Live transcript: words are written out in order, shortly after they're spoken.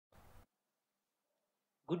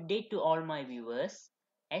Good day to all my viewers.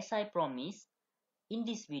 As I promised, in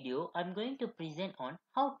this video, I'm going to present on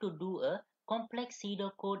how to do a complex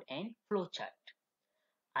pseudocode and flowchart.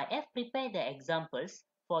 I have prepared the examples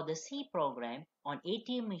for the C program on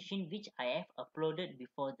ATM machine which I have uploaded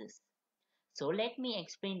before this. So let me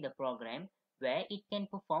explain the program where it can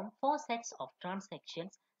perform 4 sets of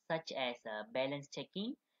transactions such as balance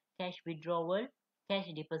checking, cash withdrawal, cash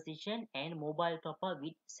deposition and mobile top-up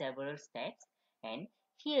with several steps. And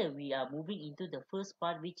here we are moving into the first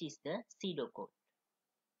part, which is the pseudocode.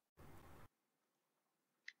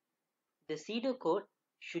 The pseudocode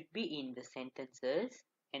should be in the sentences,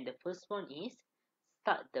 and the first one is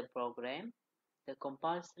start the program, the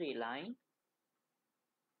compulsory line.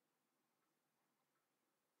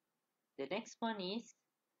 The next one is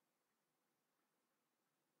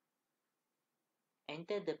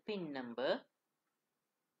enter the PIN number.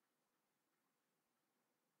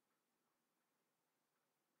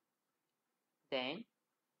 Then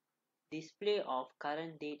display of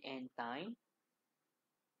current date and time.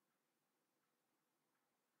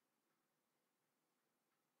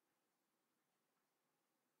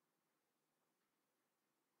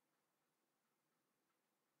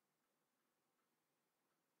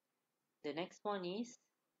 The next one is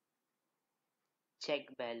check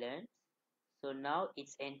balance. So now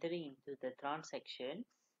it's entering into the transactions.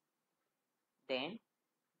 Then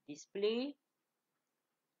display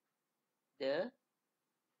the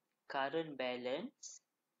current balance.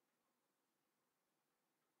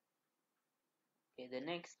 Okay, the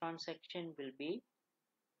next transaction will be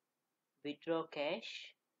withdraw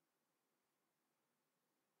cash.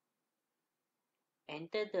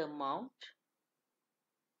 Enter the amount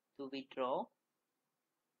to withdraw.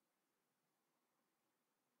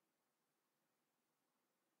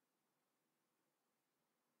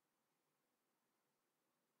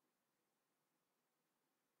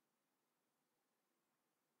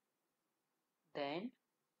 Then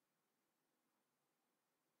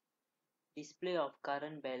display of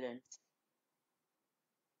current balance.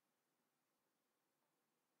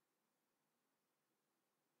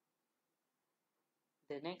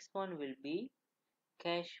 The next one will be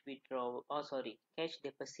cash withdrawal, cash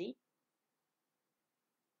deposit.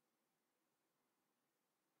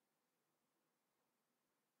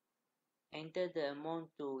 Enter the amount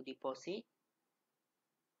to deposit.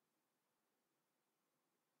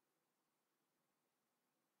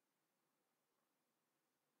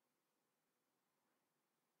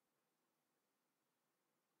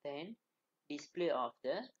 Then display of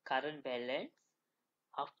the current balance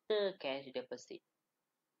after cash deposit.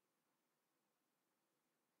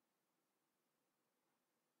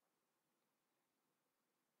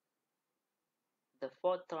 The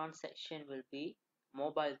fourth transaction will be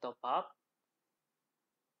mobile top up.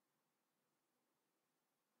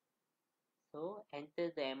 So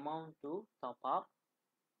enter the amount to top up.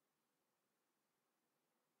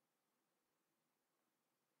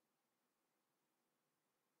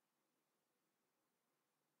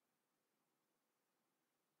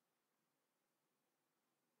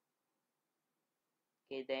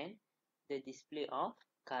 Okay, then the display of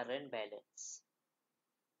current balance.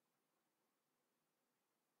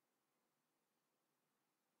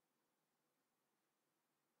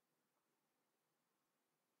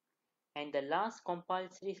 And the last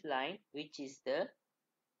compulsory line, which is the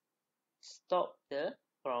stop the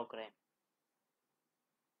program.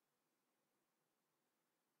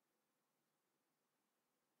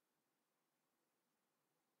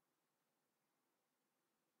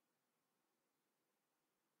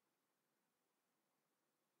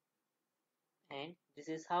 And this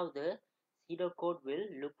is how the pseudocode will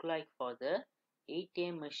look like for the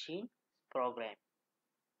ATM machine program.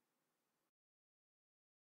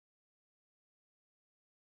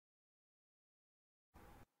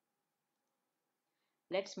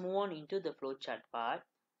 Let's move on into the flowchart part.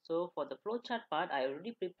 So for the flowchart part, I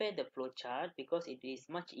already prepared the flowchart because it is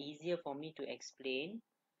much easier for me to explain.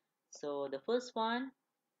 So the first one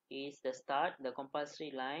is the start, the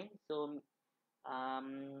compulsory line. So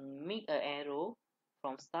make an arrow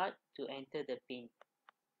from start to enter the pin.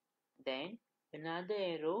 Then another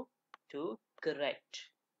arrow to correct.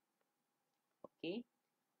 Okay.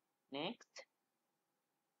 Next,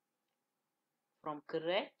 from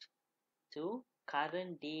correct to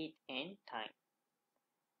current date and time.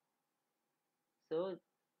 So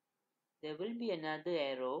there will be another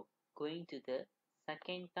arrow going to the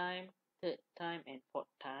second time, third time and fourth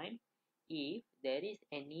time. If there is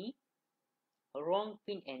any wrong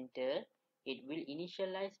pin entered, it will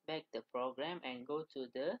initialize back the program and go to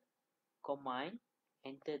the command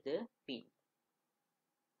enter the pin.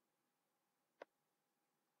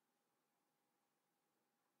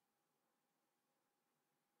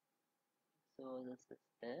 So this is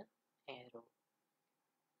the arrow.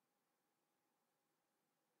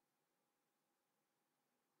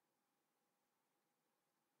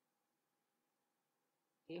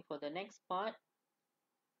 Okay, for the next part,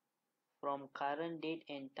 from current date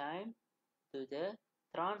and time to the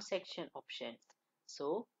transaction options.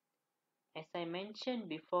 So as I mentioned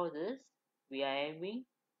before this, we are having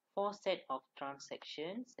four set of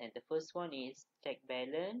transactions, and the first one is check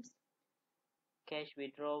balance, cash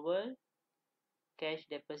withdrawal, cash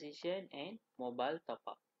deposition, and mobile top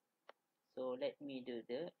up. So let me do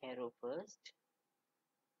the arrow first.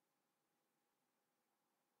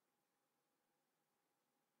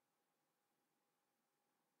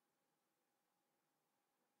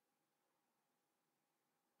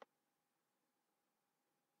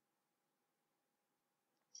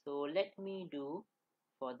 So let me do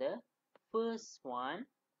for the first one.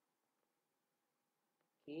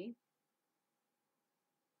 Okay,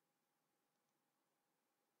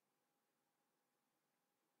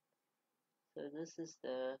 so this is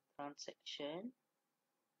the transaction.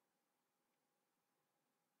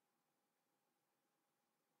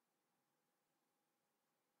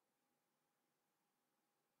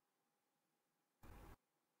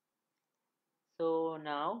 So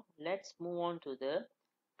now let's move on to the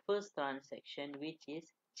first transaction, which is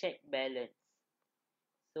check balance.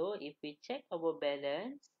 So if we check our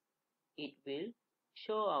balance, it will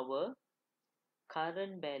show our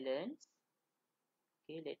current balance.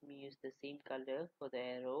 Okay, let me use the same color for the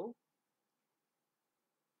arrow.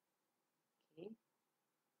 Okay,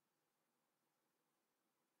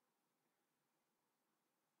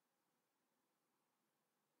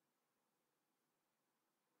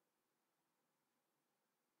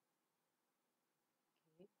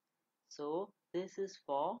 okay. So this is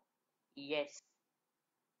for yes.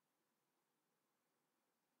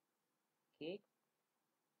 Okay,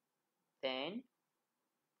 then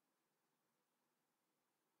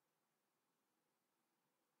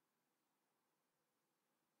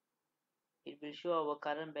it will show our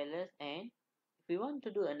current balance, and if we want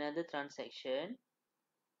to do another transaction,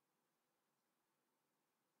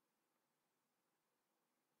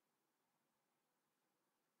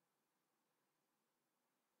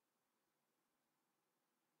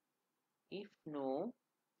 if no,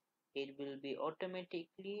 it will be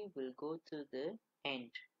automatically will go to the end.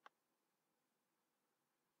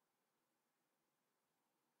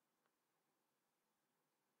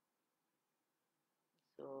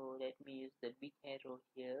 So let me use the big arrow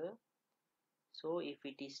here. So if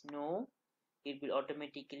it is no, it will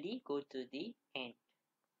automatically go to the end.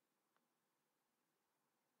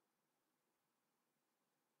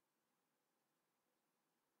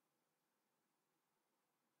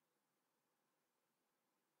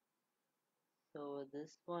 So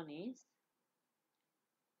this one is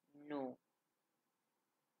no.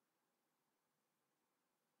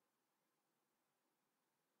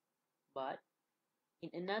 But in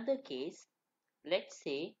another case, let's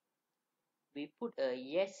say we put a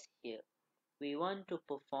yes here. We want to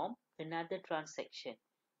perform another transaction.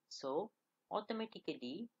 So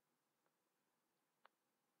automatically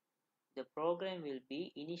the program will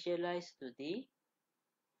be initialized to the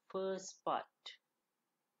first part,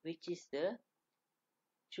 which is the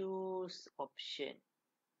choose option.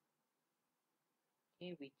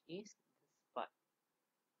 Okay, which is this part.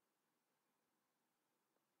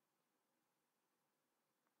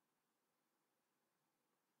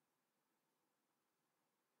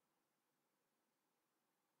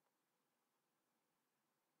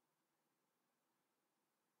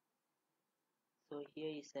 So here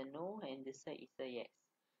is a no and this side is a yes.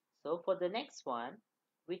 So for the next one,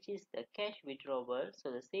 which is the cash withdrawal,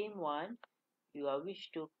 so the same one, you are wish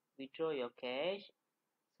to withdraw your cash,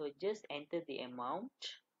 so just enter the amount.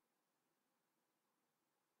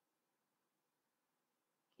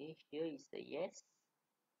 Okay, here is the yes.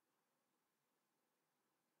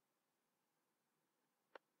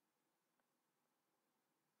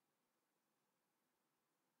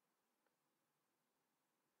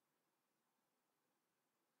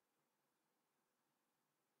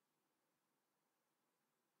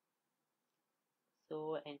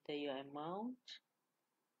 So enter your amount,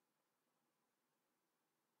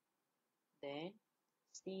 then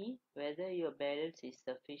see whether your balance is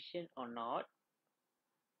sufficient or not.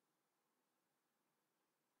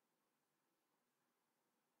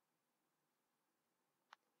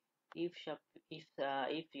 If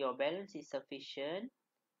your balance is sufficient,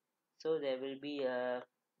 so there will be a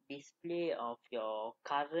display of your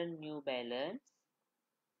current new balance.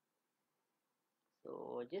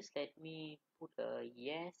 So just let me put a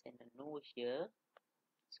yes and a no here,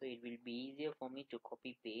 so it will be easier for me to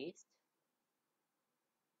copy paste.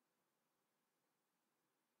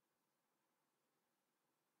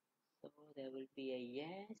 there will be a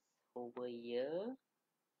yes over here.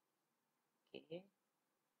 Okay,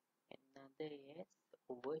 another yes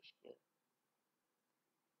over here.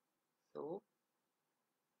 So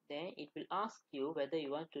then it will ask you whether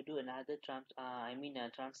you want to do another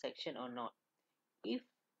transaction or not. If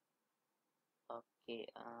okay,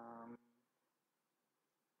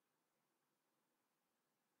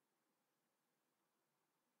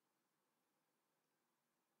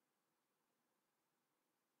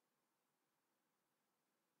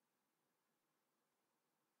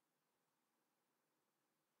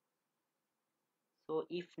 so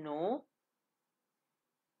if no,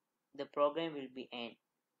 the program will be end.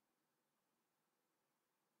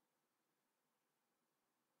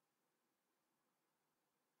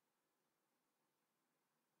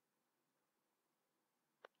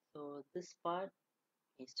 So this part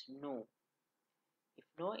is no. If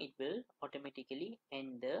no, it will automatically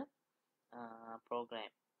end the program.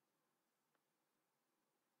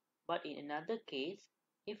 But in another case,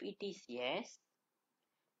 if it is yes,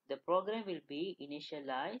 the program will be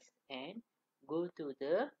initialized and go to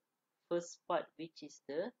the first part, which is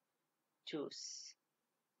the choose.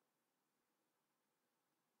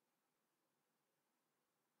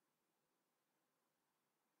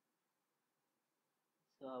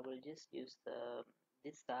 So I will just use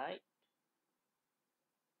this side.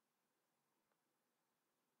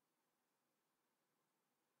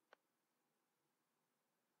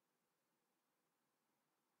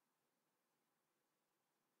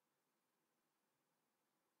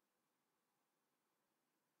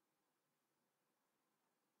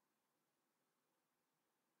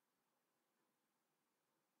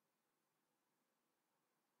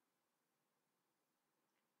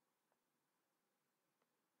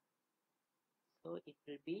 So it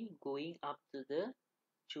will be going up to the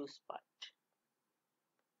choose part.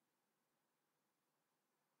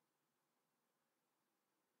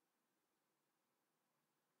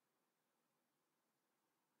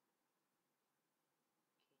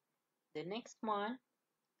 The next one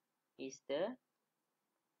is the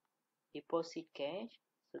deposit cash.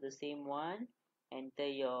 So the same one, enter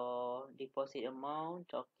your deposit amount.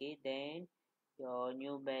 Okay, then your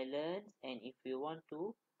new balance, and if you want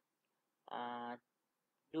to uh,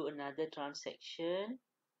 do another transaction,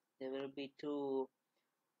 there will be two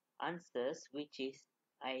answers, which is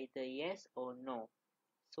either yes or no.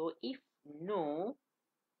 So if no,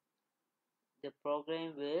 the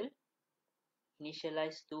program will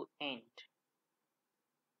initialize to end.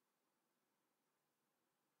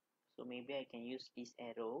 So maybe I can use this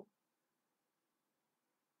arrow.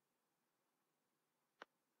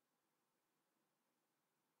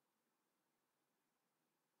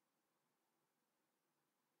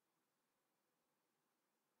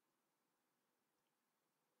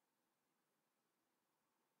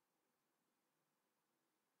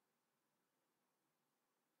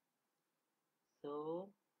 So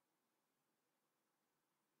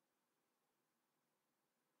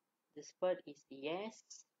this part is yes.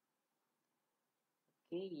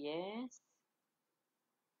 Okay, yes.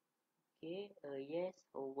 Okay, yes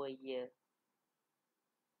over here.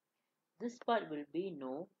 This part will be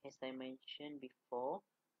no, as I mentioned before.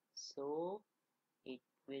 So it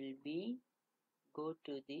will be go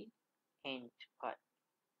to the end part.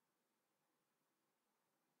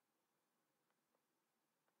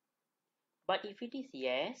 But if it is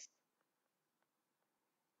yes,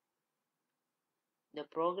 the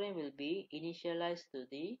program will be initialized to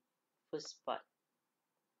the first part.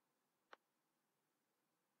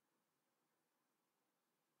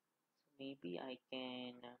 So maybe I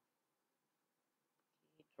can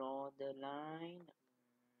draw the line,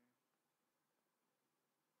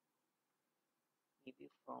 maybe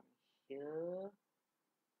from here.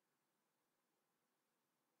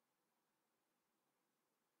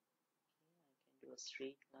 I can do a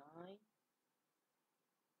straight line.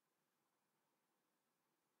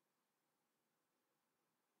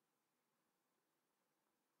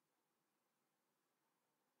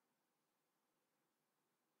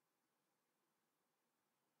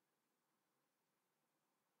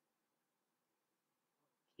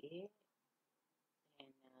 Okay, and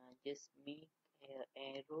just make an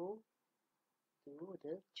arrow to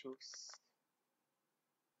the choose.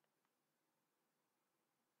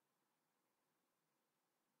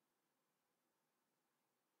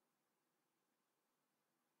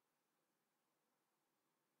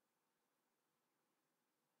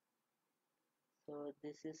 So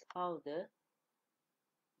this is how the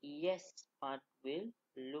yes part will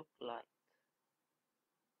look like.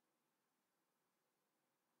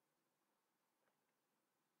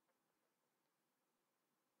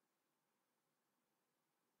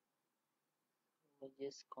 we'll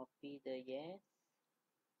just copy the yes,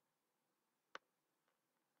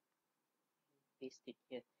 paste it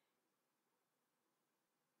here.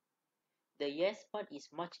 The yes part is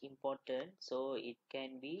much important, so it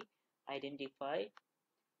can be identify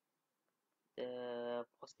the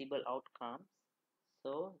possible outcomes.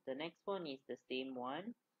 So the next one is the same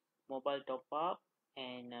one, mobile top up,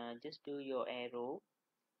 and just do your arrow.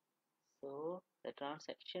 So the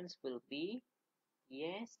transactions will be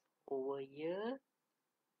yes over here,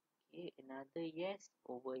 okay, another yes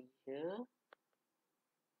over here, okay,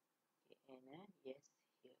 and a yes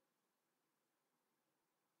here.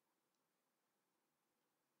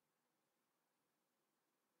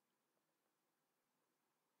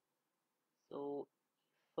 So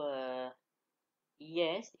if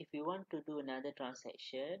yes, if you want to do another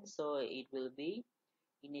transaction, so it will be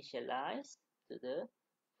initialized to the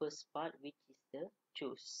first part, which is the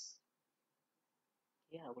choose.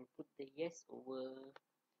 Okay, I will put the yes over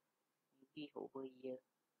maybe over here.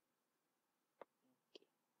 Okay.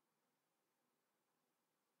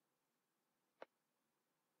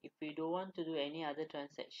 If you don't want to do any other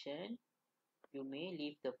transaction, you may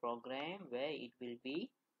leave the program where it will be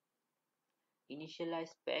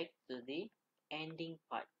initialized back to the ending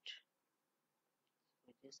part.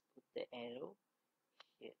 So just put the arrow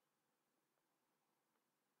here.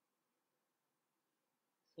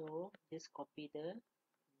 So just copy the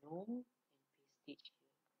no and paste it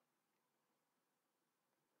here.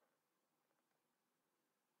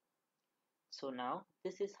 So now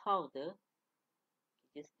this is how the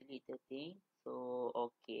just delete the thing. So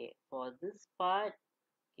okay, for this part,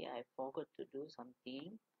 okay, I forgot to do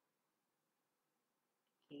something.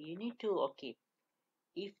 Okay, you need to, okay,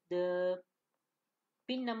 if the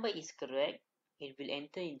pin number is correct, it will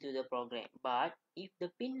enter into the program. But if the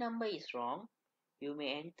pin number is wrong, you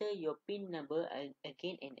may enter your pin number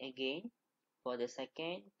again and again for the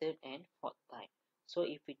second, third, and fourth time. So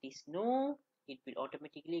if it is no, it will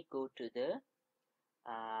automatically go to the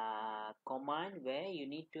command where you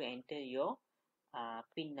need to enter your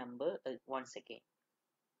pin number once again.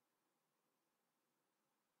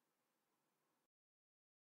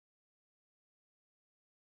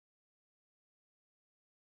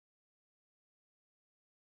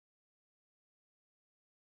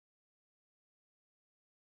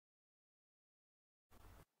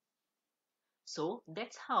 So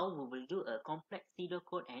that's how we will do a complex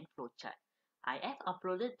pseudocode and flowchart. I have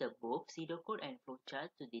uploaded the book Pseudocode and Flowchart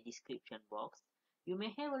to the description box. You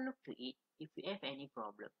may have a look to it if you have any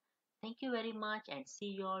problem. Thank you very much and see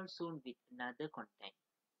you all soon with another content.